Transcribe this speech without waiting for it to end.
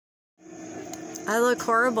I look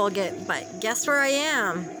horrible, but guess where I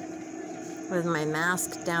am? With my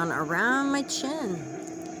mask down around my chin.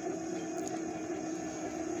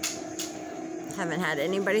 Haven't had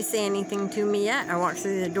anybody say anything to me yet. I walked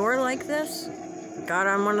through the door like this, got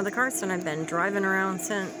on one of the carts, and I've been driving around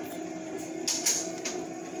since.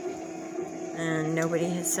 And nobody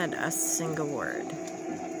has said a single word.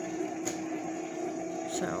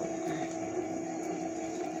 So,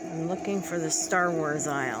 I'm looking for the Star Wars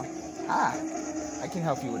aisle. Ah, I can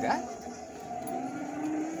help you with that.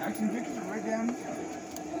 Action pictures are right down here.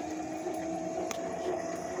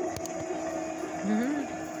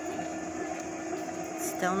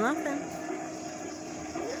 Still nothing.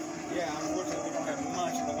 Yeah, unfortunately we don't have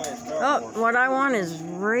much in the way of Star Wars. Oh, what I want is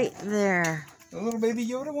right there. The little baby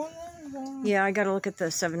Yoda one? Yeah, I gotta look at the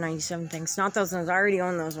 $7.97 things. Not those ones. I already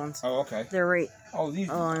own those ones. Oh, okay. They're right. Oh, these.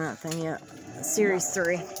 Oh, on that thing, yeah. Series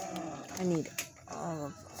 3. I need all of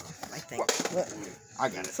them, I think. What? I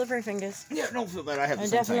got it. Slippery fingers. Yeah, don't feel bad. I have the I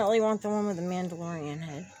same definitely want the one with the Mandalorian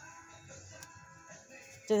head.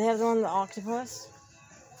 Do they have the one with the octopus?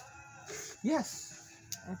 Yes.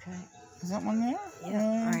 Okay. Is that one there?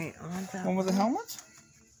 Yeah. Alright, I want that one with the helmet?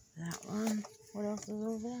 That one. What else is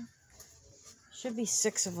over there? Should be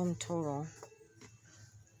 6 of them total.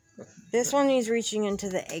 This one is reaching into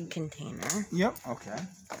the egg container. Yep. Okay.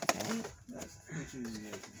 Okay. That's reaching in the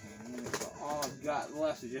egg container. So all I've got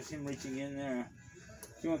left is just him reaching in there.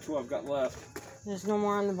 The only 2 I've got left. There's no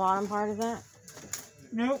more on the bottom part of that?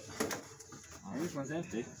 Nope. Oh, this one's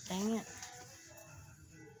empty. Dang it.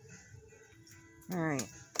 Alright.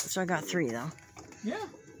 So I got 3 though. Yeah.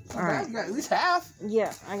 Alright. You got at least half.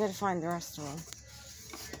 Yeah, I gotta find the rest of them.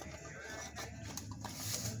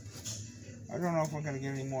 I don't know if we're gonna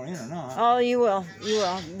get any more in or not. Oh, you will. You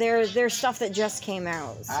will. There's stuff that just came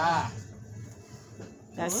out. So. Ah.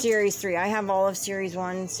 That's Series 3. I have all of Series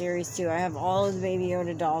 1, Series 2. I have all of the Baby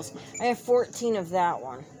Yoda dolls. I have 14 of that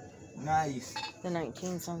one. Nice. The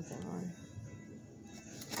 19-something one.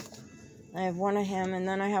 I have one of him, and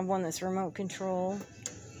then I have one that's remote control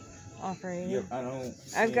operated. Yep, I don't.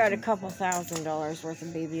 I've got a couple $1,000 worth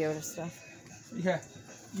of Baby Yoda stuff. Yeah.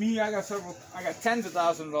 Me, I got several. I got tens of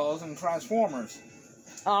thousands of dollars in Transformers.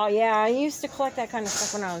 Oh yeah, I used to collect that kind of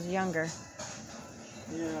stuff when I was younger.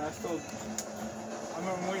 Yeah, I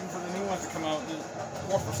remember waiting for the new ones to come out.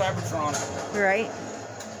 More for Cybertron. Right.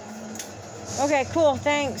 Okay, cool.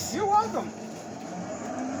 Thanks. You're welcome.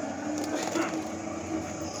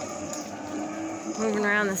 Moving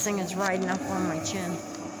around, this thing is riding up on my chin.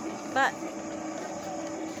 But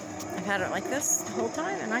I've had it like this the whole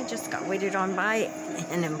time, and I just got waited on by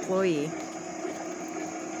an employee.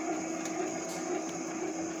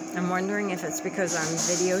 I'm wondering if it's because I'm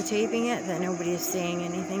videotaping it that nobody is saying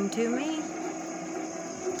anything to me.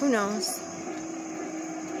 Who knows?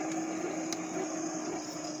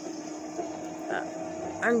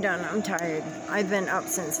 I'm done. I'm tired. I've been up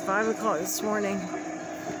since 5 o'clock this morning.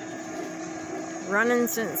 Running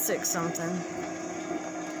since 6-something.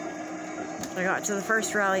 I got to the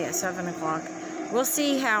first rally at 7 o'clock. We'll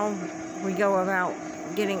see how we go about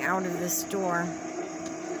getting out of this store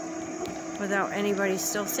without anybody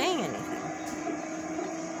still saying anything.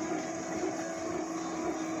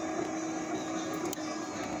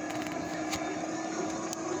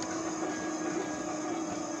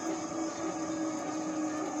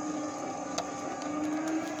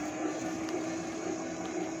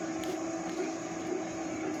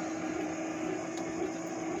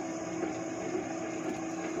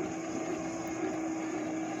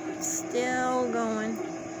 Still going.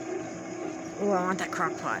 Oh, I want that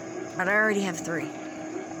crock pot. But I already have 3.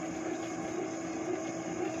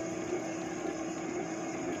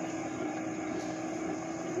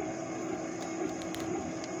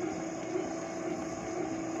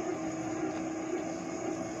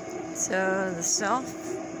 So the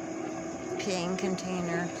self-paying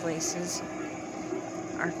container places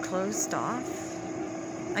are closed off.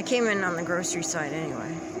 I came in on the grocery side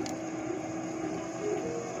anyway.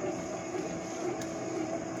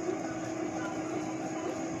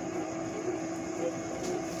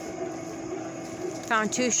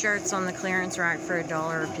 Found 2 shirts on the clearance rack for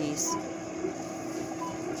 $1 a piece.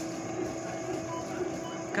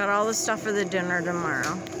 Got all the stuff for the dinner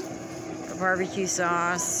tomorrow. The barbecue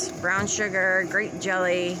sauce, brown sugar, grape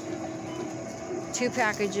jelly, 2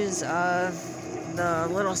 packages of the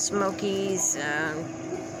Little Smokies, a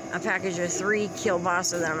package of 3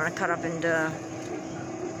 kielbasa that I'm going to cut up into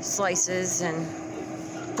slices and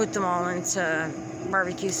put them all into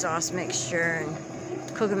barbecue sauce mixture and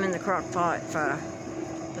cook them in the crock pot for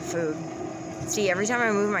the food. See, every time I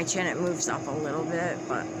move my chin, it moves up a little bit,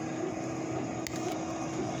 but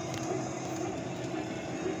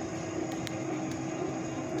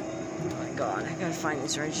God, I gotta find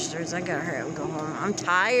these registers. I gotta hurry up and go home. I'm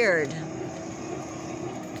tired.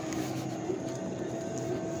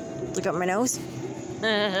 Look up my nose.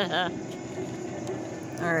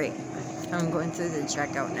 Alright. I'm going through the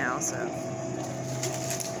checkout now, so.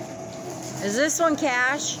 Is this one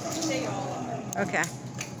cash? They all are. Okay.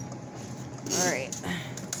 Alright.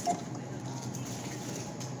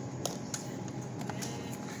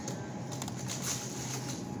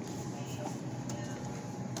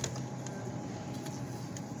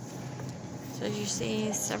 So you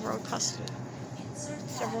see several people.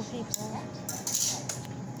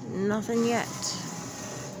 Nothing yet.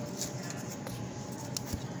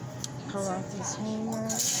 Pull out these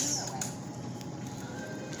hangers.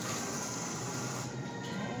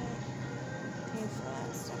 Okay. Pay for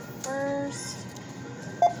that stuff first.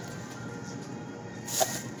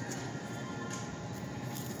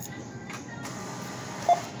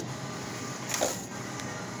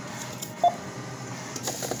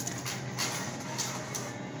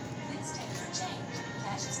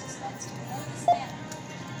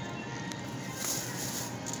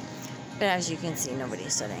 But as you can see, nobody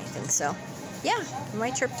said anything. So, yeah,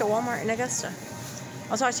 my trip to Walmart in Augusta.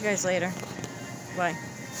 I'll talk to you guys later. Bye.